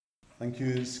Thank you.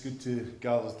 It's good to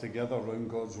gather together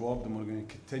around God's Word, and we're going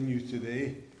to continue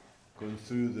today going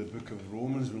through the book of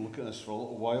Romans. We'll look at this for a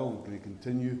little while. We're going to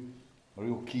continue a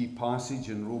real key passage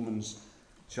in Romans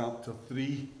chapter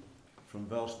 3 from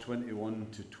verse 21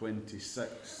 to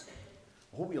 26.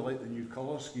 I hope you like the new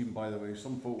colour scheme, by the way.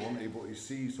 Some folk weren't able to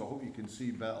see, so I hope you can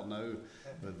see better now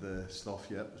with the stuff.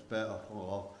 Yep, it's better.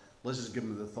 Oh, Liz has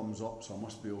given me the thumbs up, so I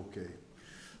must be okay.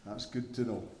 That's good to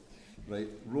know. Right,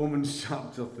 Romans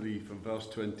chapter 3 from verse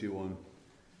 21.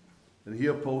 And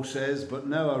here Paul says, "But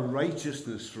now a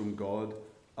righteousness from God,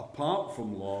 apart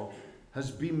from law, has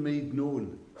been made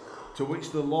known, to which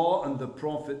the law and the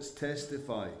prophets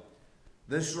testify.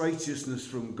 This righteousness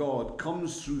from God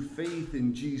comes through faith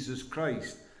in Jesus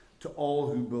Christ to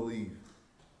all who believe.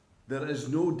 There is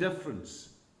no difference,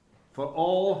 for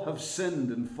all have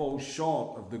sinned and fall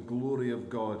short of the glory of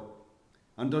God,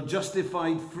 and are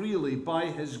justified freely by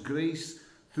his grace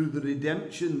through the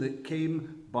redemption that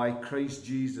came by Christ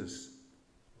Jesus.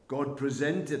 God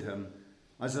presented him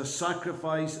as a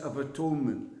sacrifice of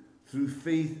atonement through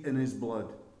faith in his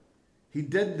blood. He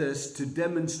did this to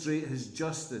demonstrate his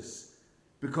justice,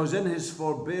 because in his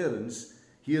forbearance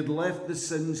he had left the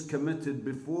sins committed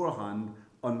beforehand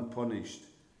unpunished.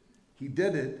 He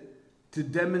did it to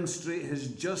demonstrate his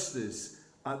justice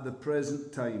at the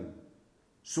present time,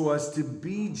 so as to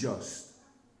be just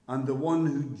and the one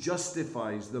who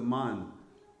justifies the man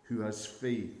who has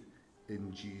faith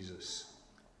in Jesus."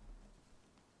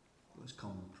 Let's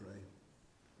come and pray.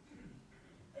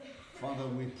 Father,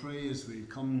 we pray as we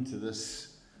come to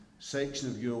this section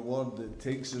of your word that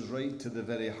takes us right to the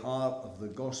very heart of the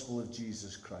gospel of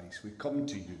Jesus Christ. We come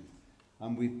to you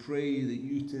and we pray that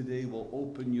you today will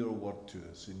open your word to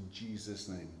us in Jesus'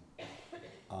 name.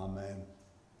 Amen.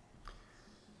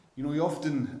 You know, you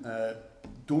often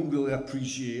don't really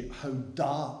appreciate how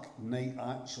dark night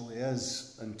actually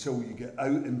is until you get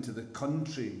out into the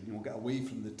country, get away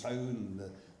from the town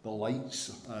and the lights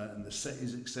and the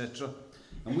cities, etc.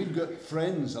 And we've got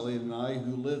friends, Elaine and I,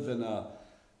 who live in an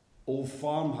old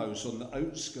farmhouse on the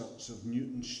outskirts of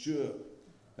Newton Stewart.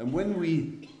 And when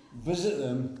we visit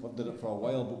them, I've done it for a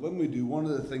while, but when we do, one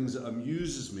of the things that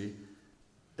amuses me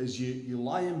is you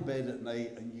lie in bed at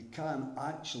night and you can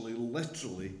actually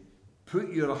literally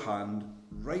put your hand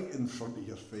right in front of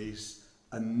your face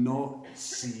and not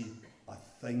see a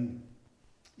thing.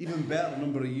 Even better, a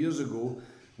number of years ago,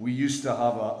 we used to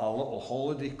have a little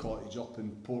holiday cottage up in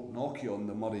Portnocky on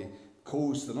the Murray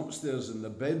coast, and upstairs in the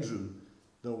bedroom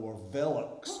there were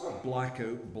Velux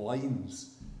blackout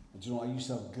blinds. And I used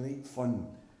to have great fun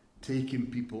taking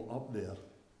people up there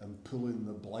and pulling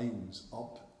the blinds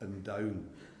up and down.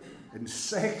 In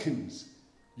seconds,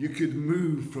 you could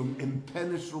move from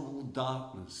impenetrable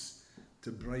darkness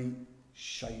to bright,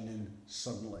 shining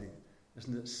sunlight.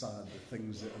 Isn't it sad, the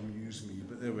things that amuse me?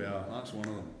 But there we are, that's one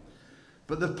of them.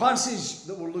 But the passage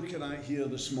that we're looking at here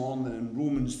this morning in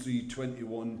Romans 3,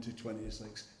 21 to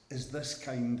 26 is this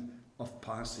kind of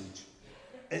passage.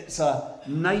 It's a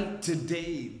night to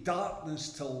day,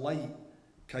 darkness to light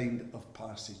kind of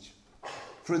passage.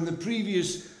 For in the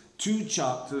previous two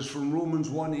chapters from Romans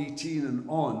 1:18 and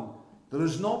on, there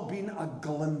has not been a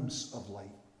glimpse of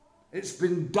light. It's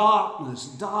been darkness,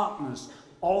 darkness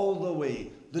all the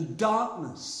way. The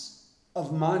darkness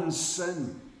of man's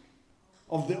sin,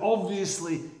 of the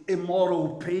obviously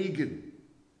immoral pagan,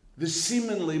 the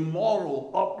seemingly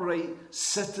moral, upright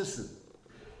citizen,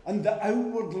 and the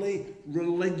outwardly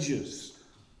religious,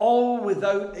 all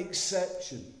without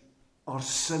exception, are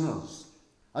sinners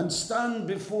and stand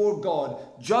before God,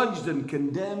 judged and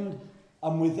condemned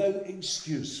and without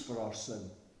excuse for our sin.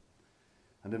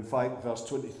 And in fact, verse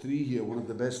 23 here, one of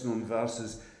the best known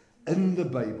verses in the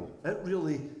Bible, it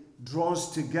really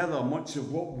draws together much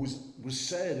of what was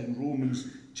said in Romans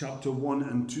chapter 1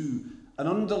 and 2 and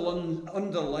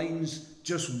underlines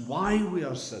just why we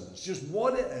are sinners, just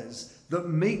what it is that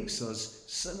makes us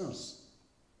sinners.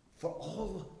 For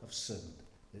all have sinned,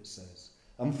 it says,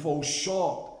 and fall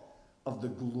short of the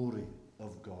glory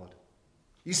of God.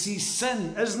 You see,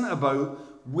 sin isn't about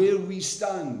where we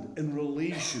stand in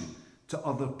relation to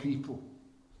other people.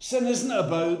 Sin isn't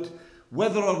about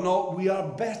whether or not we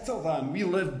are better than, we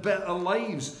live better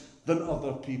lives than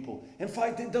other people. In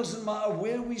fact, it doesn't matter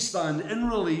where we stand in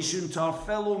relation to our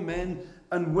fellow men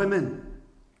and women.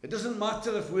 It doesn't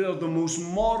matter if we are the most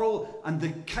moral and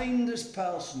the kindest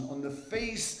person on the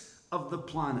face of the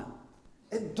planet.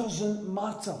 It doesn't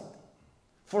matter.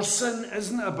 For sin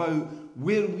isn't about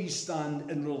where we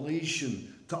stand in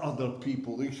relation to other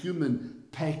people, the human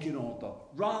pecking order.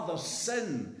 Rather,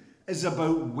 sin is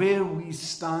about where we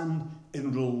stand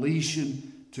in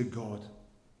relation to God.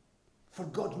 For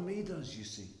God made us, you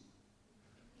see.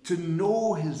 to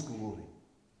know his glory.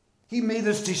 He made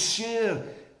us to share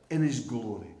in his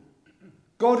glory.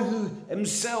 God, who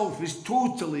himself is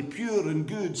totally pure and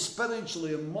good,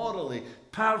 spiritually and morally,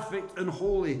 perfect and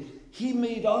holy, he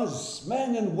made us,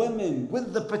 men and women,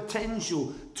 with the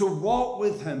potential to walk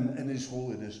with him in his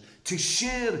holiness, to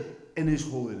share in his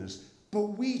holiness.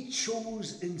 But we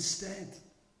chose instead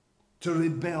to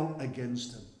rebel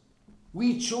against him.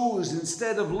 We chose,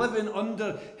 instead of living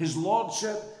under his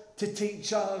lordship, to take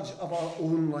charge of our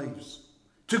own lives,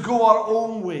 to go our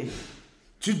own way,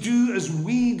 to do as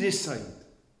we decide.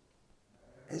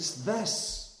 It's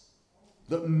this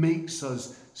that makes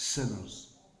us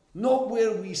sinners. Not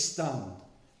where we stand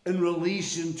in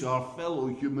relation to our fellow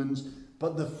humans,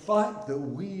 but the fact that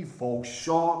we fall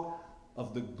short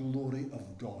of the glory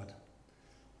of God.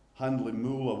 Handley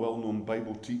Moule, a well-known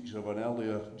Bible teacher of an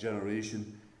earlier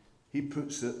generation, he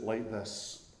puts it like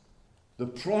this: the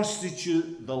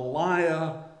prostitute, the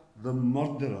liar, the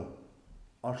murderer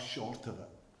are short of it.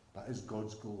 That is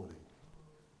God's glory.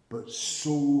 But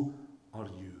so are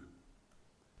you.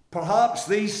 Perhaps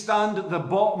they stand at the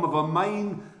bottom of a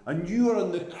mine and you are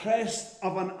on the crest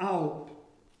of an Alp,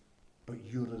 but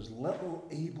you're as little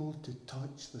able to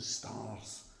touch the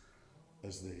stars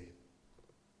as they.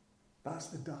 That's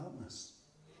the darkness.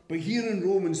 But here in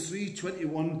Romans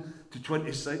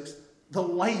 3:21-26, the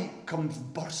light comes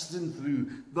bursting through.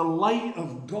 The light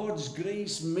of God's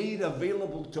grace made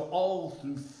available to all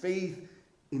through faith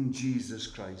in Jesus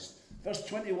Christ. Verse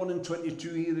 21 and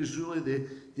 22 here is really the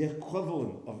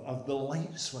equivalent of the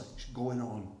light switch going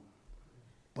on.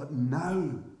 But now,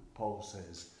 Paul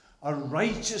says, a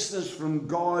righteousness from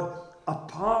God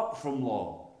apart from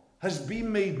law has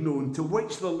been made known, to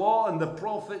which the law and the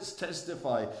prophets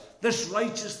testify. This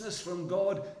righteousness from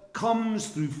God comes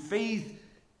through faith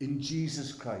in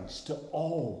Jesus Christ to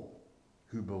all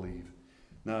who believe.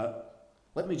 Now,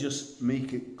 let me just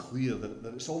make it clear that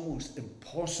it's almost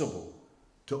impossible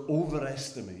to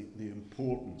overestimate the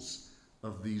importance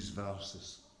of these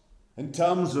verses. In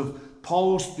terms of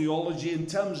Paul's theology, in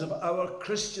terms of our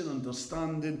Christian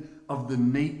understanding of the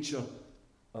nature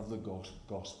of the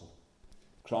gospel.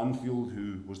 Cranfield,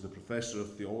 who was the professor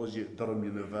of theology at Durham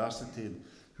University and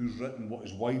who's written what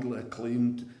is widely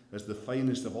acclaimed as the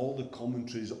finest of all the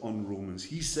commentaries on Romans,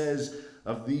 he says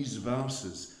of these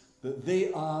verses that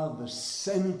they are the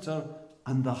centre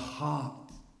and the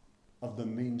heart of the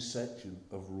main section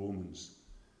of Romans.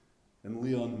 And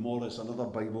Leon Morris, another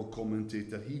Bible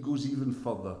commentator, he goes even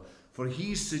further, for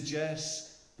he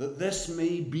suggests that this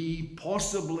may be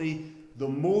possibly the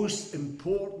most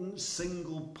important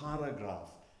single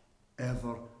paragraph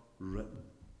ever written.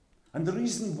 And the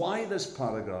reason why this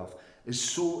paragraph is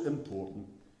so important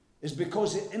is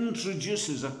because it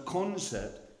introduces a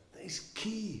concept that is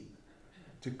key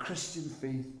to Christian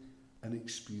faith and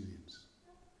experience.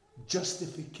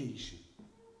 Justification.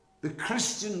 The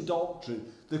Christian doctrine,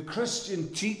 the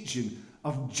Christian teaching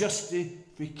of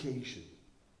justification,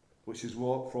 which is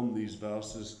what, from these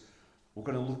verses, we're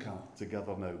going to look at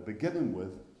together now, beginning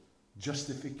with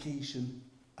justification,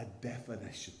 a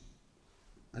definition.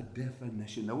 A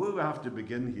definition. Now, where we have to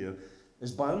begin here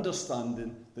is by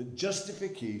understanding that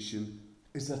justification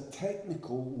is a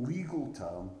technical legal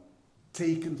term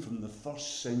taken from the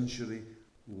first century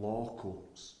law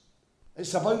courts.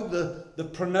 It's about the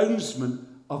pronouncement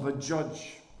of a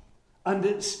judge, and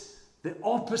it's the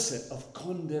opposite of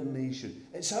condemnation.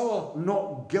 It's our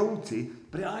not guilty,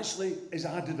 but it actually is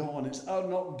added on. It's our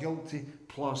not guilty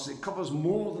plus. It covers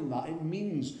more than that. It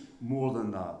means more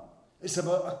than that. It's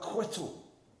about acquittal.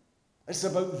 It's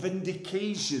about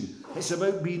vindication. It's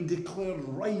about being declared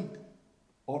right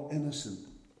or innocent.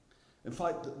 In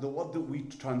fact, the word that we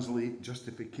translate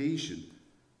justification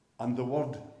and the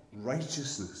word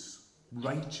righteousness,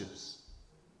 righteous,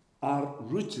 are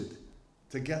rooted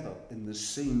together in the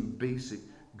same basic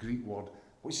Greek word,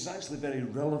 which is actually very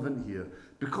relevant here,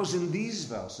 because in these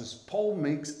verses, Paul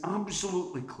makes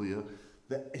absolutely clear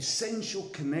the essential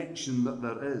connection that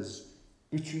there is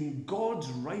between God's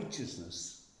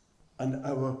righteousness and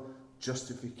our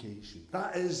justification.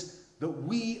 That is, that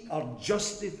we are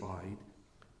justified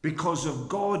because of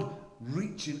God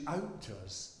reaching out to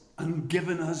us and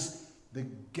giving us the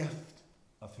gift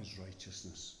of his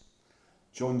righteousness.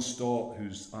 John Stott,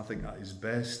 who's, I think, at his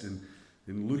best in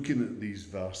looking at these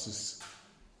verses,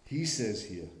 he says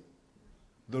here,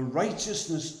 the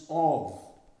righteousness of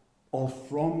or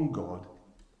from God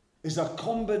is a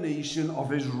combination of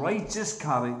his righteous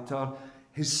character,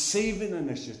 his saving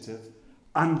initiative,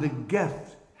 and the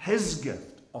gift, his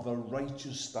gift, of a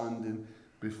righteous standing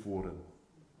before him.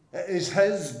 It is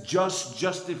his just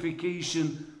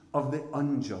justification of the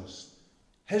unjust,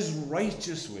 his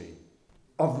righteous way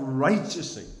of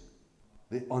righteousing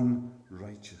the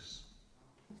unrighteous.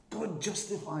 God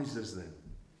justifies us then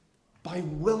by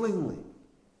willingly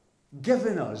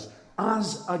giving us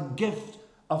as a gift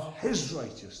of his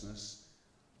righteousness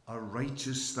a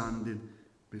righteous standing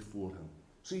before him.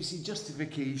 So you see,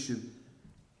 justification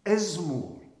is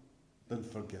more than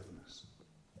forgiveness.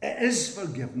 It is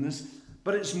forgiveness,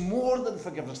 but it's more than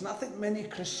forgiveness. And I think many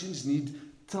Christians need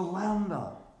to learn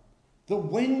that. That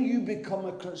when you become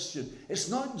a Christian, it's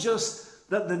not just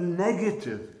that the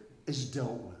negative is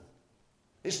dealt with.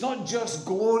 It's not just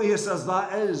glorious as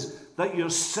that is, that your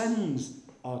sins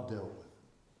are dealt with.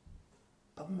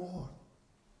 But more,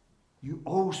 you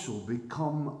also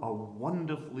become a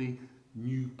wonderfully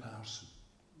new person.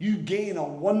 You gain a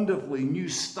wonderfully new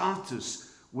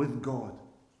status with God.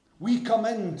 We come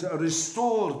into a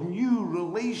restored new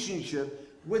relationship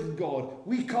with God.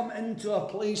 We come into a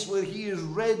place where he is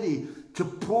ready to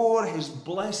pour his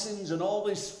blessings and all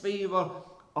his favour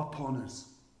upon us.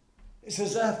 It's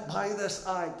as if by this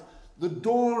act, the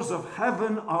doors of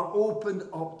heaven are opened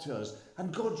up to us,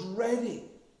 and God's ready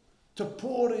to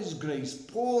pour his grace,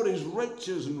 pour his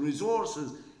riches and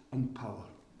resources and power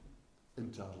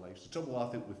into our lives. The trouble, I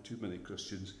think, with too many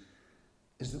Christians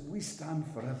is that we stand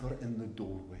forever in the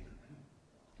doorway.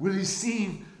 We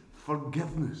receive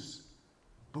forgiveness,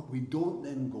 but we don't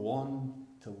then go on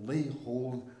to lay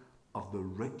hold of the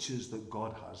riches that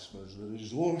God has for us, the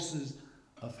resources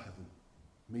of heaven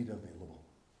made available.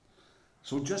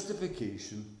 So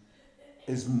justification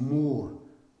is more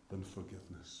than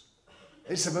forgiveness.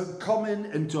 It's about coming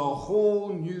into a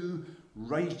whole new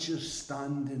righteous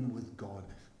standing with God.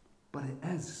 But it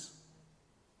is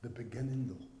the beginning,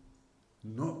 though,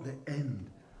 not the end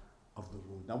of the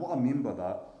road. Now, what I mean by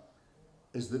that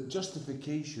is that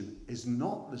justification is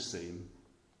not the same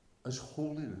as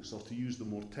holiness, or to use the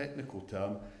more technical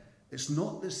term, it's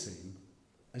not the same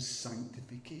as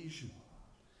sanctification.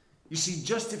 You see,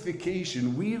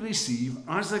 justification we receive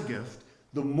as a gift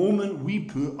the moment we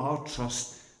put our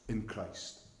trust in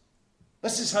Christ.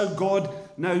 This is how God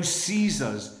now sees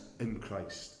us in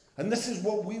Christ. And this is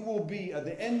what we will be at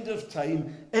the end of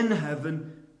time in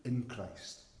heaven in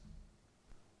Christ.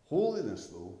 Holiness,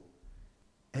 though,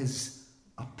 is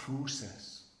a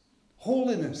process.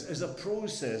 Holiness is a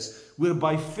process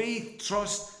whereby faith,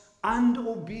 trust, and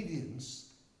obedience,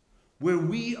 where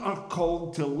we are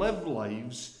called to live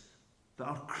lives that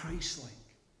are Christ-like.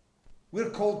 We're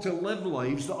called to live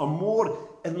lives that are more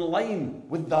in line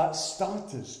with that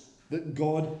status that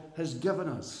God has given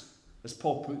us. As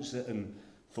Paul puts it in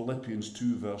Philippians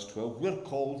 2 verse 12, we're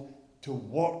called to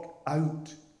work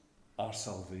out our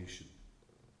salvation.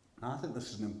 Now, I think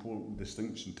this is an important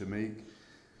distinction to make,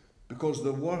 because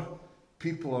there were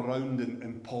people around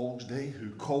in Paul's day who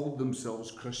called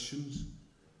themselves Christians.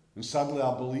 And sadly,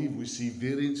 I believe we see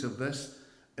variants of this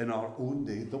in our own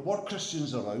day. There were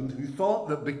Christians around who thought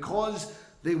that because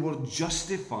they were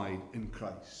justified in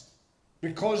Christ,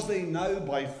 because they now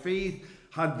by faith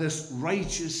had this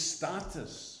righteous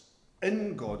status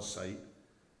in God's sight,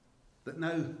 that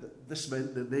now this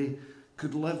meant that they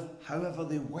could live however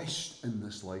they wished in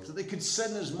this life, that they could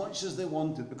sin as much as they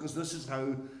wanted, because this is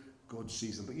how God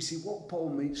sees them. But you see, what Paul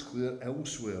makes clear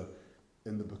elsewhere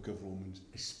in the book of Romans,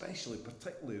 especially,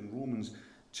 particularly in Romans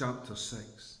chapter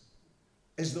 6,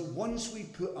 is that once we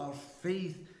put our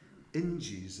faith in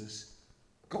Jesus,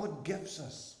 God gives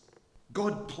us,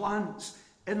 God plants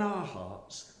in our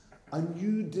hearts a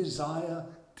new desire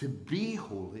to be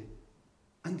holy,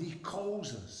 and he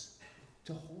calls us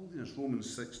to holiness.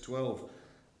 Romans 6:12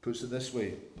 puts it this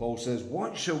way. Paul says,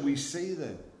 "What shall we say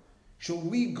then? Shall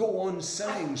we go on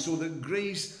sinning so that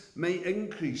grace may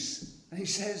increase?" And he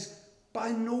says,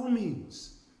 by no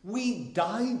means. We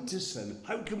died to sin.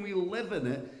 How can we live in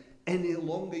it any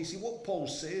longer? You see, what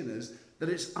Paul's saying is that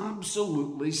it's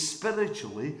absolutely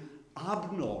spiritually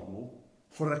abnormal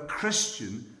for a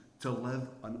Christian to live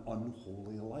an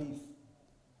unholy life.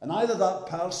 And either that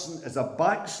person is a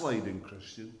backsliding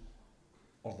Christian,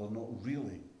 or they're not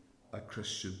really a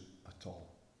Christian at all.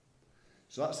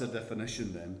 So that's the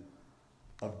definition then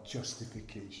of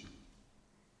justification.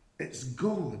 It's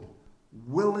God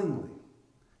willingly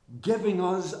giving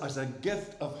us as a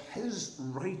gift of his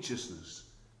righteousness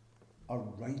a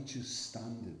righteous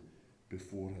standing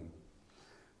before him.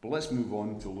 But let's move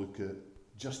on to look at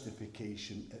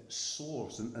justification, its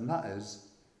source, and that is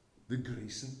the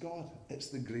grace of God. It's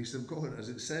the grace of God. As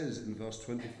it says in verse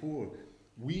 24,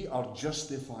 we are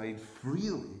justified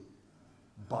freely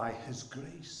by his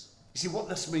grace. You see, what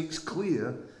this makes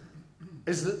clear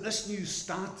is that this new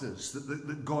status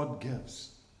that God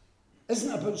gives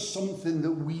isn't about something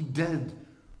that we did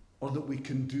or that we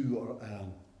can do or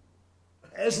earn.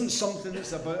 It isn't something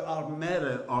that's about our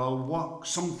merit or our work,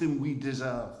 something we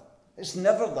deserve. It's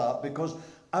never that, because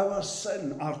our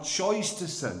sin, our choice to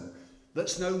sin,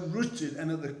 that's now rooted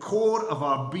and at the core of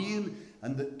our being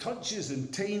and that touches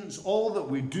and taints all that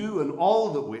we do and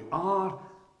all that we are,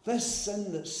 this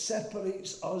sin that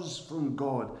separates us from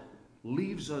God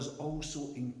leaves us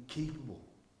also incapable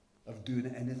of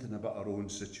doing anything about our own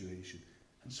situation.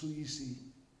 And so you see,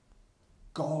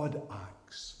 God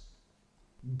acts.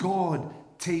 God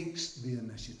takes the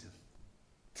initiative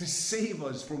to save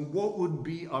us from what would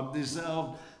be our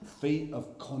deserved fate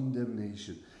of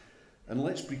condemnation. And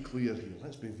let's be clear here,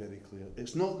 let's be very clear.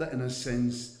 It's not that in a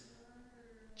sense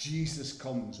Jesus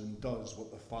comes and does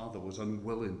what the Father was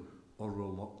unwilling or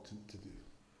reluctant to do.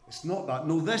 It's not that.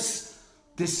 No, this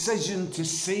decision to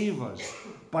save us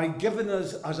by giving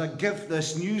us as a gift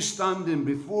this new standing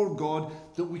before God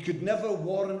that we could never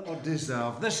warrant or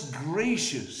deserve, this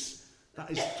gracious,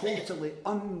 that is totally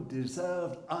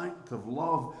undeserved act of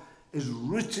love is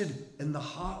rooted in the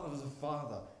heart of the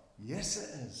Father. Yes,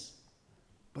 it is.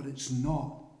 But it's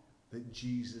not that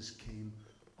Jesus came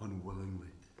unwillingly.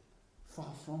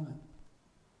 Far from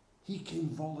it. He came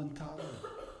voluntarily.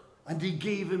 And he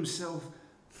gave himself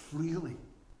freely.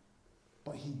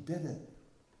 But he did it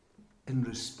in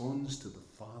response to the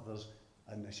Father's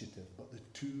initiative. But the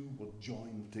two were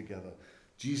joined together.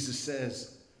 Jesus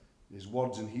says, his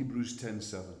words in Hebrews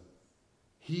 10:7,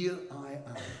 "Here I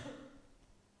am,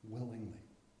 willingly.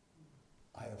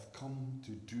 I have come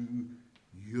to do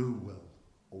your will,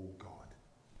 O God."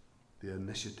 The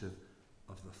initiative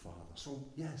of the Father. So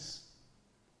yes,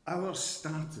 our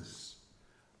status,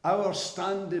 our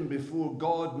standing before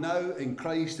God now in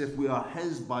Christ, if we are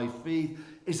his by faith,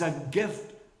 is a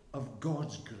gift of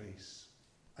God's grace.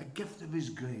 A gift of his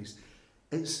grace.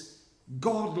 It's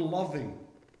God loving,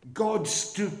 God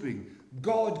stooping,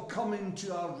 God coming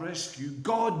to our rescue,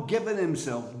 God giving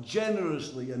himself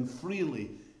generously and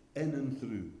freely in and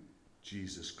through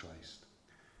Jesus Christ.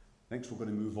 Next we're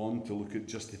going to move on to look at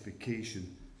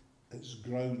justification, its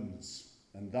grounds,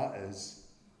 and that is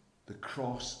the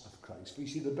cross of Christ. But you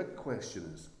see, the big question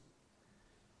is,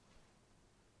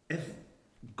 if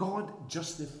God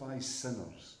justifies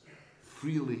sinners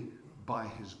freely by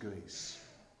his grace,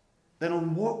 then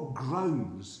on what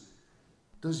grounds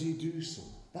does he do so?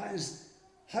 That is,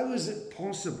 how is it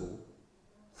possible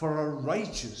for a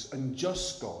righteous and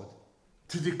just God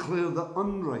to declare the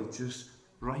unrighteous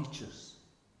righteous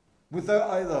without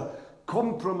either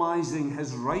compromising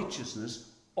his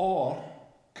righteousness or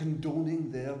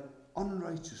condoning their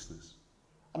unrighteousness?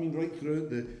 I mean, right throughout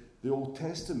the Old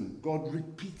Testament, God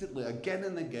repeatedly, again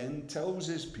and again, tells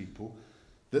his people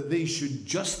that they should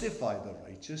justify the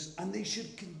righteous and they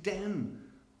should condemn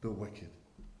the wicked.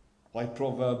 Why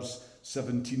Proverbs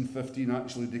 17:15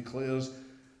 actually declares,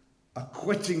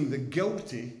 acquitting the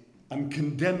guilty and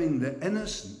condemning the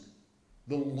innocent,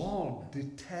 the Lord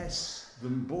detests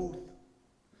them both.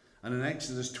 And in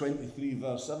Exodus 23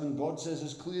 verse 7, God says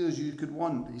as clear as you could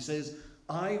want, he says,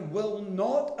 I will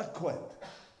not acquit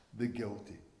the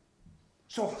guilty.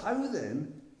 So how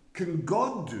then can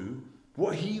God do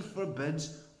what he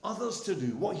forbids others to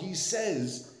do, what he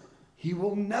says he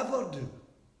will never do?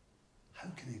 How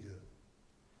can he do it?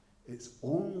 It's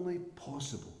only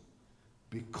possible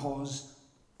because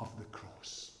of the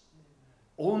cross.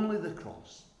 Only the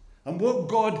cross. And what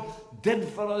God did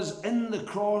for us in the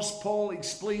cross, Paul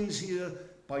explains here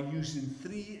by using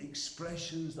three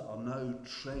expressions that are now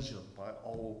treasured by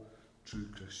all true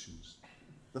Christians.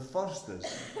 The first is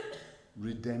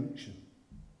redemption.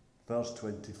 Verse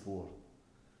 24.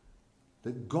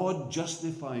 That God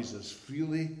justifies us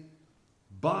freely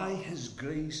by his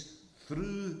grace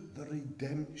through the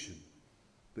redemption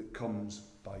that comes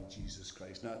by Jesus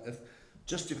Christ. Now, if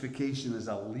justification is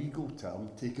a legal term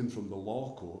taken from the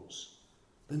law courts,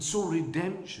 then so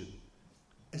redemption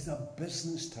is a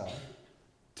business term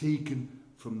taken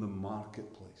from the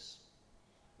marketplace.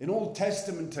 In Old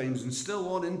Testament times, and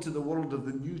still on into the world of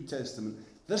the New Testament,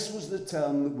 this was the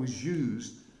term that was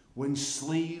used when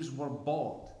slaves were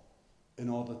bought in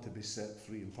order to be set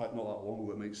free. In fact, not that long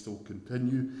ago, it might still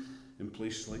continue. In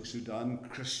places like Sudan,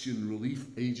 Christian relief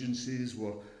agencies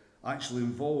were actually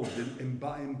involved in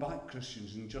buying back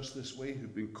Christians in just this way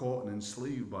who'd been caught and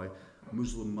enslaved by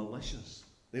Muslim militias.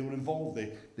 They were involved.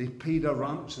 They paid a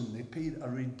ransom. They paid a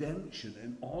redemption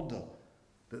in order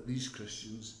that these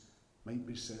Christians might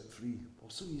be set free.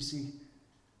 Well, so you see,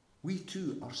 we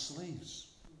too are slaves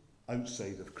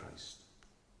outside of Christ.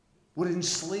 We're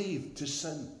enslaved to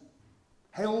sin,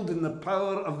 held in the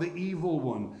power of the evil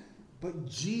one. But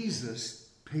Jesus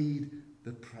paid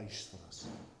the price for us.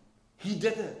 He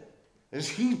did it. as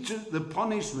he took the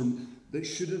punishment that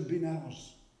should have been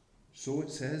ours. So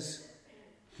it says,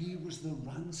 he was the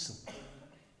ransom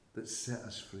that set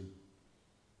us free.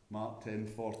 Mark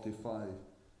 10:45.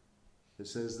 It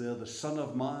says there, the Son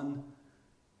of Man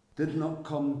did not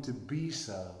come to be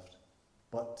served,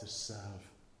 but to serve,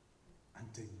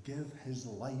 and to give his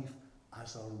life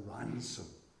as a ransom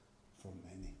for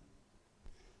many.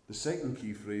 The second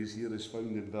key phrase here is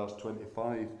found in verse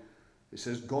 25. It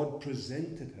says, God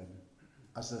presented him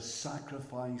as a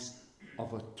sacrifice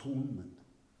of atonement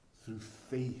through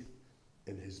faith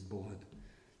in his blood.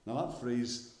 Now that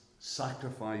phrase,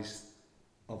 sacrifice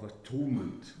of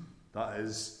atonement, that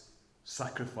is,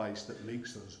 sacrifice that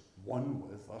makes us one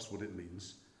with, that's what it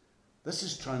means. This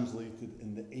is translated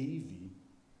in the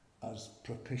AV as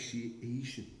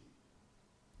propitiation.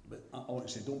 But I want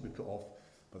to say, don't be put off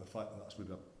by the fact that that's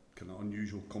maybe a kind of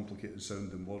unusual, complicated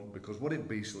sounding word, because what it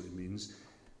basically means,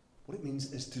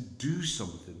 is to do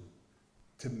something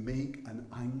to make an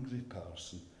angry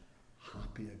person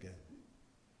happy again.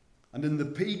 And in the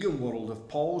pagan world of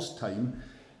Paul's time,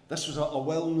 this was a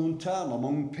well-known term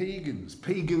among pagans.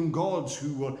 Pagan gods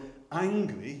who were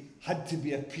angry had to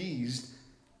be appeased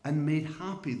and made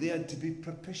happy. They had to be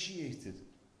propitiated,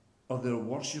 or their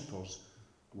worshippers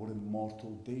were in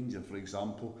mortal danger. For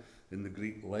example, in the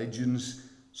Greek legends,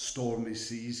 stormy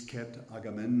seas kept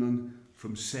Agamemnon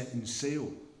from setting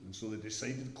sail. And so they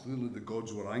decided clearly the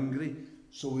gods were angry.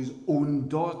 So his own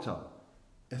daughter,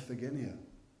 Iphigenia,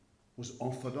 was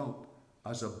offered up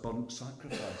as a burnt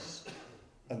sacrifice.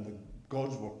 And the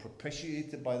gods were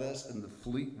propitiated by this, and the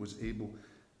fleet was able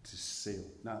to sail.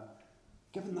 Now,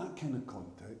 given that kind of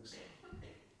context,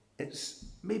 it's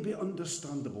maybe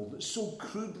understandable that, so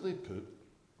crudely put,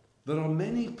 there are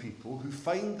many people who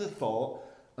find the thought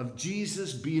of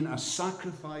Jesus being a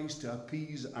sacrifice to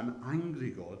appease an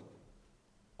angry God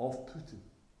off-putting.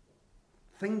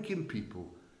 Thinking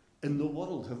people in the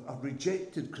world have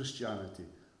rejected Christianity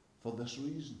for this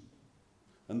reason.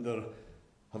 And there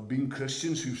have been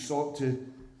Christians who've sought to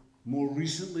more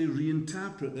recently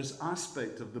reinterpret this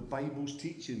aspect of the Bible's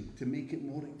teaching to make it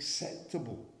more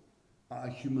acceptable at a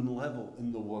human level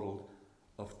in the world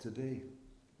of today.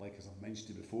 Like, as I've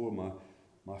mentioned before,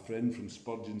 my friend from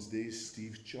Spurgeon's days,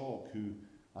 Steve Chalk, who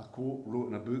I quote, wrote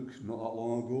in a book not that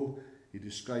long ago, he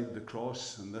described the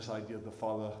cross and this idea of the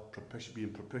Father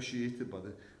being propitiated by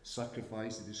the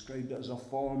sacrifice. He described it as a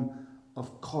form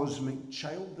of cosmic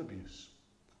child abuse.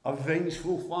 A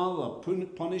vengeful father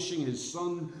punishing his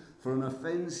son for an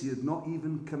offence he had not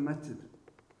even committed.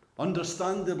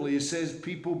 Understandably, he says,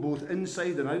 people both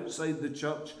inside and outside the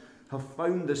church have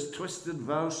found this twisted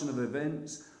version of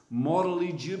events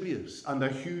morally dubious and a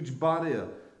huge barrier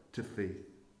to faith.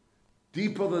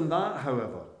 Deeper than that,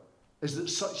 however, is that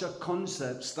such a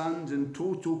concept stands in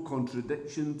total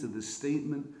contradiction to the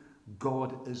statement,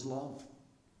 God is love.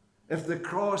 If the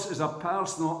cross is a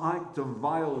personal act of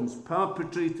violence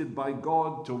perpetrated by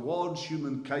God towards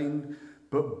humankind,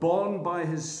 but borne by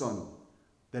his Son,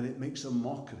 then it makes a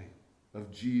mockery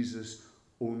of Jesus'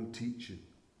 own teaching,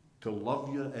 to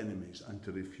love your enemies and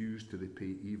to refuse to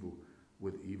repay evil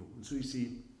with evil. And so you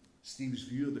see, Steve's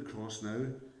view of the cross now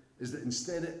is that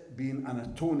instead of it being an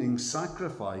atoning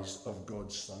sacrifice of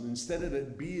God's Son, instead of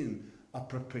it being a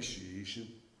propitiation,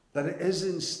 that it is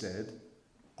instead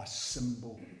a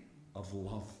symbol of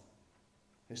love.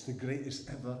 It's the greatest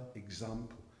ever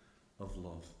example of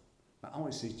love. Now, I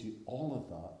want to say to you, all of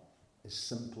that is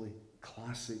simply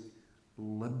classic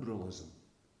liberalism.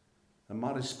 And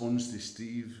my response to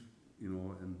Steve,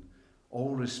 in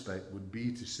all respect, would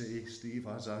be to say, Steve,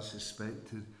 as I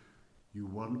suspected, you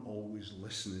weren't always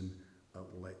listening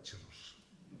at lectures.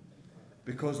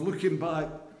 Because looking back,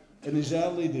 in his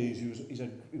early days, he was a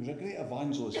great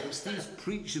evangelist, but Steve's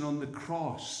preaching on the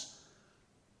cross,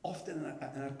 often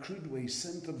in a crude way,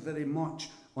 centred very much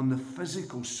on the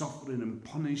physical suffering and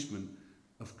punishment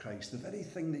of Christ. The very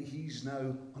thing that he's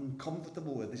now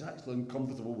uncomfortable with. He's actually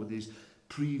uncomfortable with his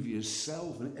previous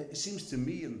self. And it seems to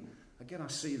me, and again I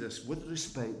say this with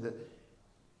respect, that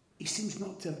he seems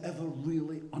not to have ever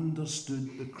really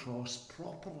understood the cross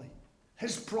properly.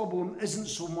 His problem isn't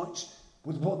so much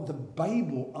with what the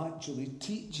Bible actually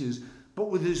teaches,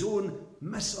 but with his own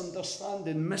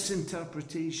misunderstanding,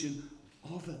 misinterpretation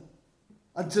of it.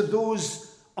 And to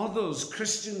those others,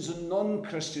 Christians and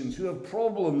non-Christians, who have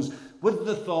problems with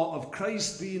the thought of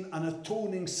Christ being an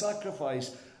atoning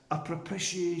sacrifice, a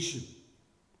propitiation,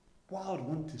 what I would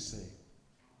want to say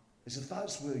is, if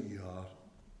that's where you are,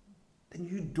 then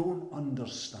you don't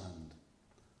understand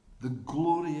the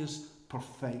glorious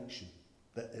perfection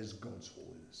that is God's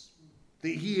holiness. That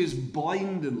he is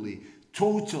blindingly,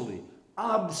 totally,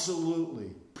 absolutely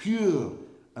pure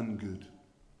and good.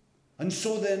 And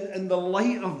so then, in the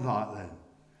light of that then,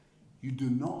 you do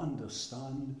not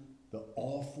understand the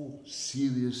awful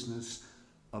seriousness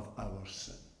of our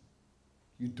sin.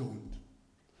 You don't.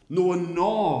 No,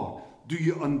 nor do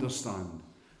you understand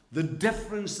the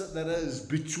difference that there is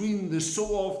between the so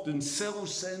often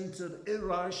self-centered,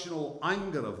 irrational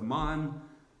anger of man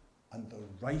and the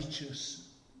righteous,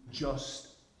 just,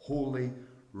 holy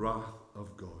wrath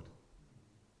of God.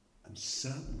 And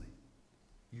certainly,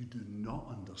 you do not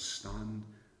understand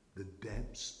the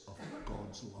depths of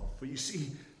God's love. For you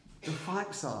see, the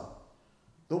facts are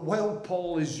that while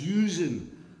Paul is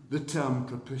using the term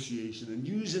propitiation and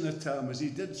using a term as he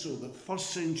did so that first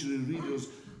century readers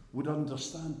would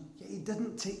understand, yet he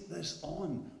didn't take this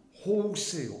on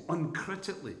wholesale,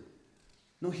 uncritically.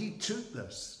 No, he took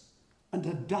this and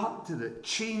adapted it,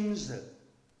 changed it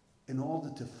in order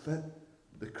to fit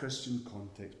the Christian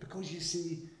context. Because you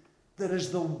see, there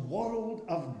is the world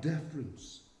of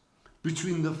difference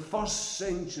between the first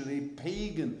century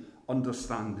pagan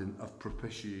understanding of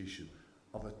propitiation,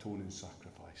 of atoning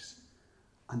sacrifice,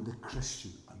 and the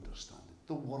Christian understanding.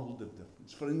 The world of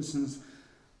difference. For instance,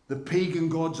 the pagan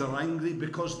gods are angry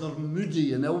because they're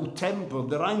moody and ill-tempered.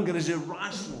 Their anger is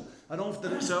irrational, and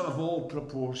often it's out of all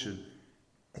proportion.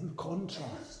 In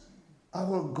contrast,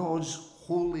 our God's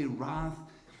holy wrath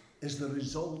is the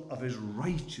result of his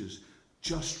righteous,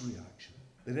 just reaction.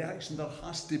 The reaction there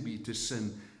has to be to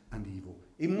sin and evil.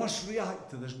 He must react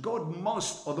to this. God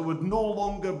must, or there would no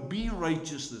longer be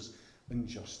righteousness and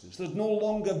justice. There'd no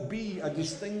longer be a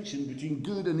distinction between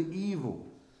good and evil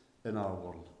in our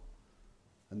world.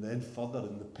 And then further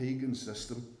in the pagan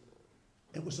system,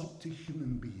 it was up to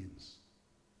human beings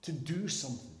to do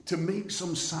something, to make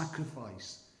some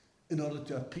sacrifice in order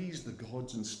to appease the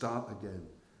gods and start again.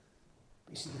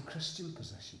 But you see, the Christian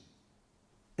position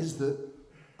is that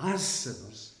as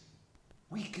sinners,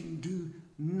 we can do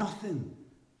nothing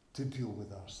to deal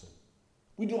with our sin.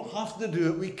 We don't have to do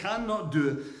it. We cannot do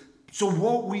it. So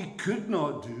what we could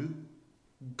not do,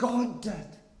 God did.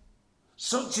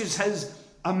 Such is his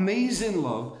amazing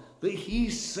love that he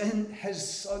sent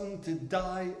his Son to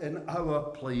die in our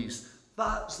place.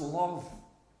 That's love.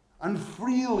 And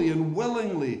freely and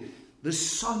willingly, the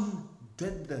Son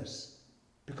did this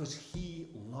because he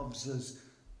loves us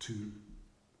too.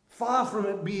 Far from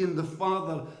it being the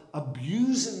Father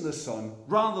abusing the Son,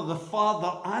 rather the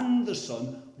Father and the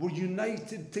Son were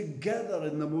united together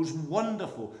in the most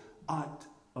wonderful act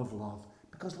of love.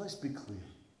 Because let's be clear,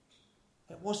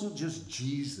 it wasn't just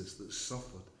Jesus that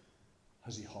suffered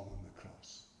as he hung on the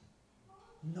cross.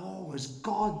 No, as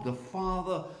God the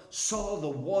Father saw the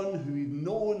one who he'd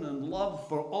known and loved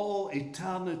for all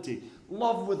eternity,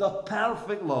 loved with a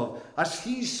perfect love, as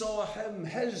he saw him,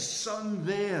 his Son,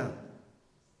 there,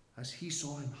 as he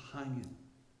saw him hanging,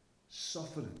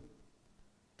 suffering,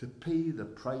 to pay the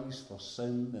price for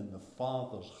sin, and the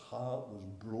Father's heart was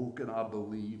broken, I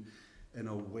believe, in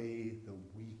a way that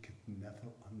we could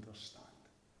never understand.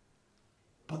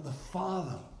 But the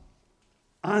Father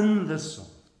and the Son,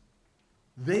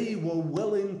 they were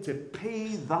willing to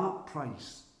pay that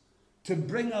price, to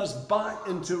bring us back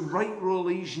into right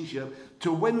relationship,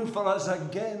 to win for us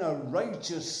again a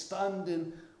righteous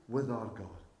standing with our God.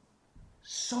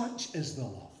 Such is the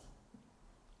love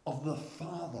of the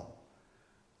Father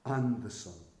and the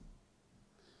Son.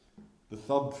 The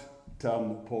third term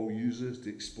that Paul uses to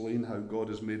explain how God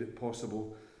has made it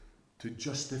possible to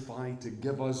justify, to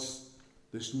give us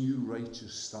this new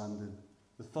righteous standing,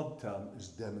 the third term is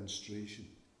demonstration.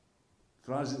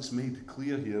 For as it's made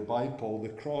clear here by Paul, the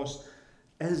cross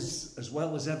is, as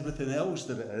well as everything else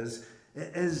that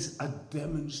it is a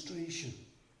demonstration.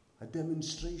 A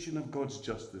demonstration of God's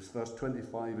justice. Verse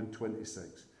 25 and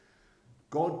 26.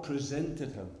 God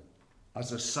presented him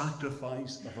as a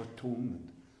sacrifice of atonement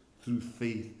through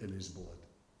faith in his blood.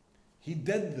 He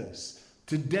did this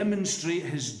to demonstrate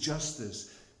his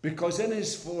justice, because in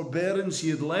his forbearance he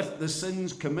had left the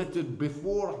sins committed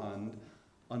beforehand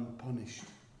unpunished.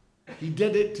 He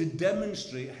did it to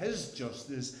demonstrate his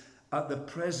justice at the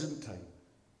present time,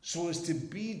 so as to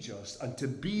be just and to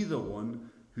be the one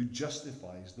who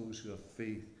justifies those who have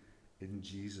faith in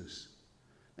Jesus.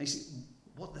 Now you see,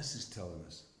 what this is telling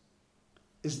us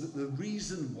is that the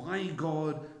reason why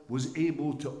God was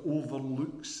able to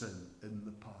overlook sin in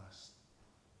the past,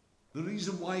 the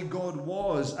reason why God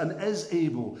was and is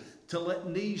able to let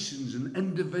nations and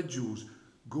individuals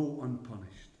go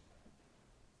unpunished,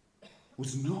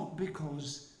 was not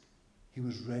because he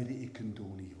was ready to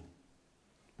condone evil,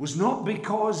 was not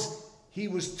because he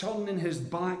was turning his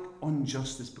back on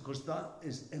justice, because that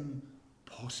is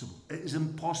impossible. It is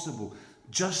impossible.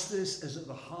 Justice is at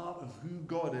the heart of who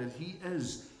God is. He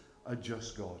is a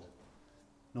just God.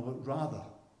 No, but rather,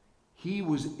 he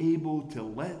was able to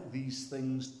let these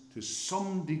things to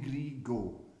some degree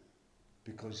go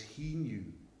because he knew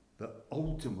that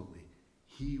ultimately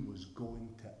he was going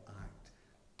to act,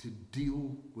 to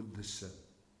deal with the sin,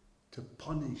 to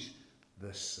punish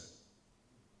this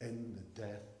sin in the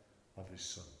death of his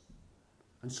Son.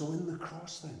 And so in the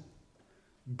cross then,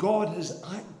 God has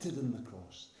acted in the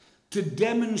cross to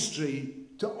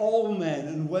demonstrate to all men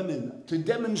and women, to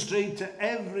demonstrate to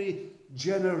every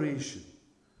generation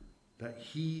that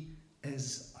he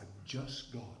is a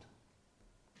just God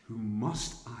who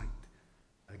must act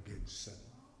against sin,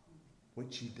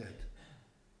 which he did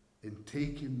in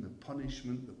taking the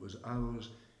punishment that was ours,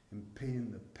 in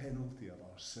paying the penalty of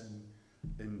our sin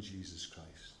in Jesus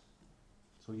Christ.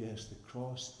 So yes, the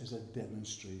cross is a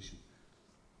demonstration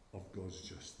of God's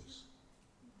justice.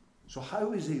 So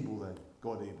how is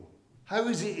God able? How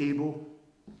is he able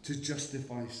to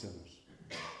justify sinners?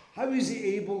 How is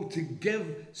he able to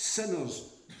give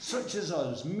sinners such as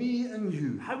us, me and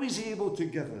you, how is he able to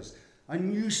give us a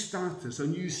new status, a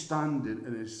new standing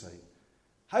in his sight?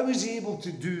 How is he able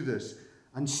to do this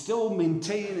and still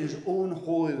maintain his own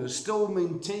holiness, still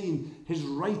maintain his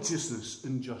righteousness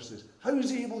and justice? How is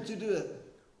he able to do it?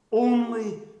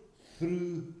 Only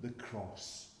through the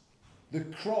cross. The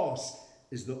cross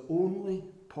is the only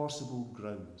possible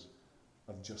ground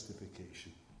of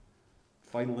justification.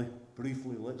 Finally,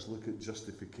 briefly, let's look at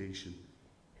justification.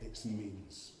 Its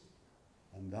means.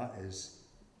 And that is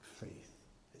faith.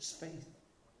 It's faith.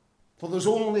 For there's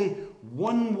only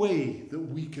one way that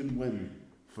we can win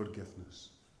forgiveness.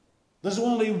 There's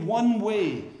only one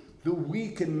way that we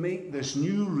can make this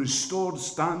new restored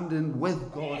standing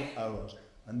with God ours.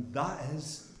 And that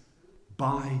is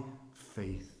by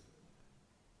faith.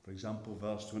 For example,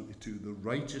 verse 22,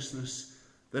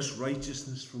 this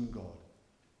righteousness from God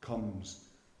comes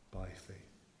by faith.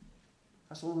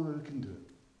 That's the only way we can do it.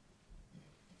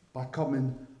 By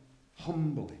coming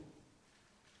humbly,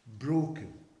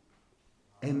 broken,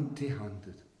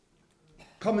 empty-handed.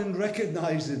 Coming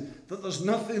recognizing that there's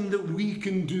nothing that we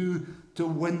can do to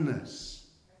win this.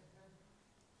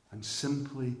 And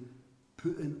simply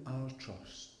putting our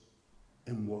trust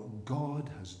in what God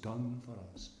has done for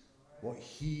us, what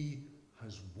he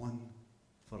has won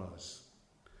for us.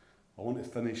 I want to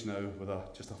finish now with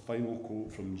just a final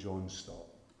quote from John Stott.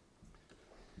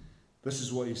 This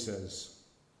is what he says.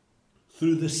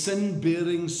 Through the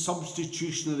sin-bearing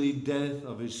substitutionary death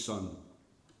of his Son,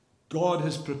 God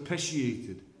has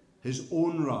propitiated his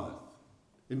own wrath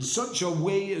in such a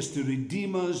way as to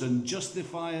redeem us and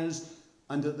justify us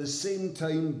and at the same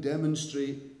time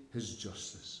demonstrate his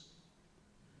justice.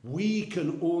 We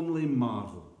can only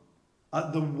marvel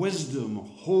at the wisdom,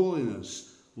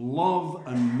 holiness, love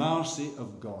and mercy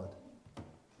of God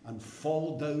and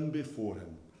fall down before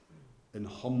him in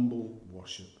humble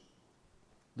worship.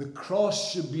 The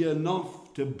cross should be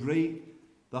enough to break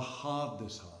the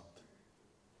hardest heart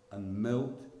and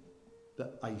melt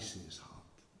the iciest heart.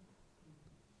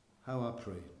 How I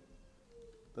pray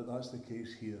that that's the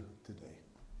case here today.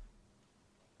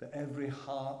 That every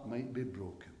heart might be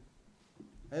broken.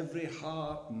 Every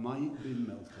heart might be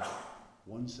melted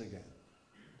once again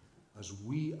as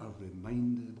we are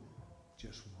reminded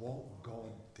just what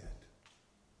God did.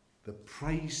 The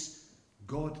price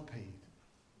God paid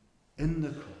in the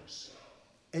cross,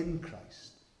 in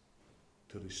Christ,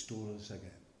 to restore us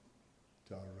again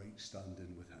to our right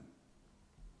standing with him.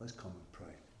 Let's come and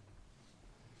pray.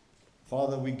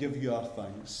 Father, we give you our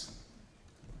thanks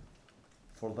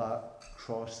for that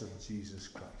cross of Jesus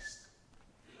Christ.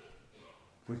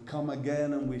 We come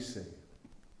again and we say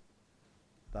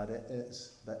that it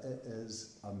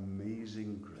is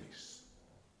amazing grace.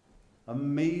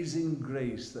 Amazing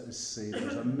grace that has saved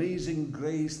us. Amazing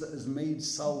grace that has made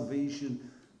salvation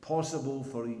possible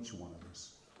for each one of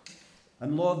us.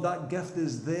 And Lord, that gift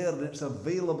is there and it's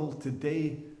available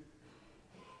today.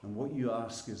 And what you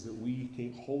ask is that we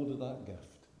take hold of that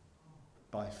gift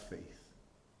by faith.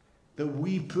 That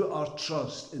we put our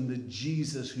trust in the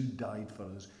Jesus who died for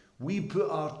us. We put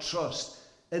our trust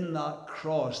in that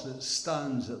cross that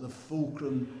stands at the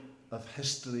fulcrum of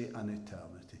history and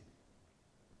eternity.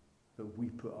 That we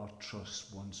put our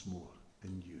trust once more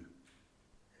in you.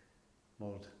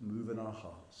 Lord, move in our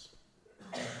hearts.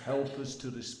 Help us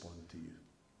to respond to you.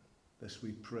 This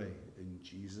we pray in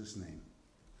Jesus' name.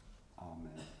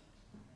 Amen.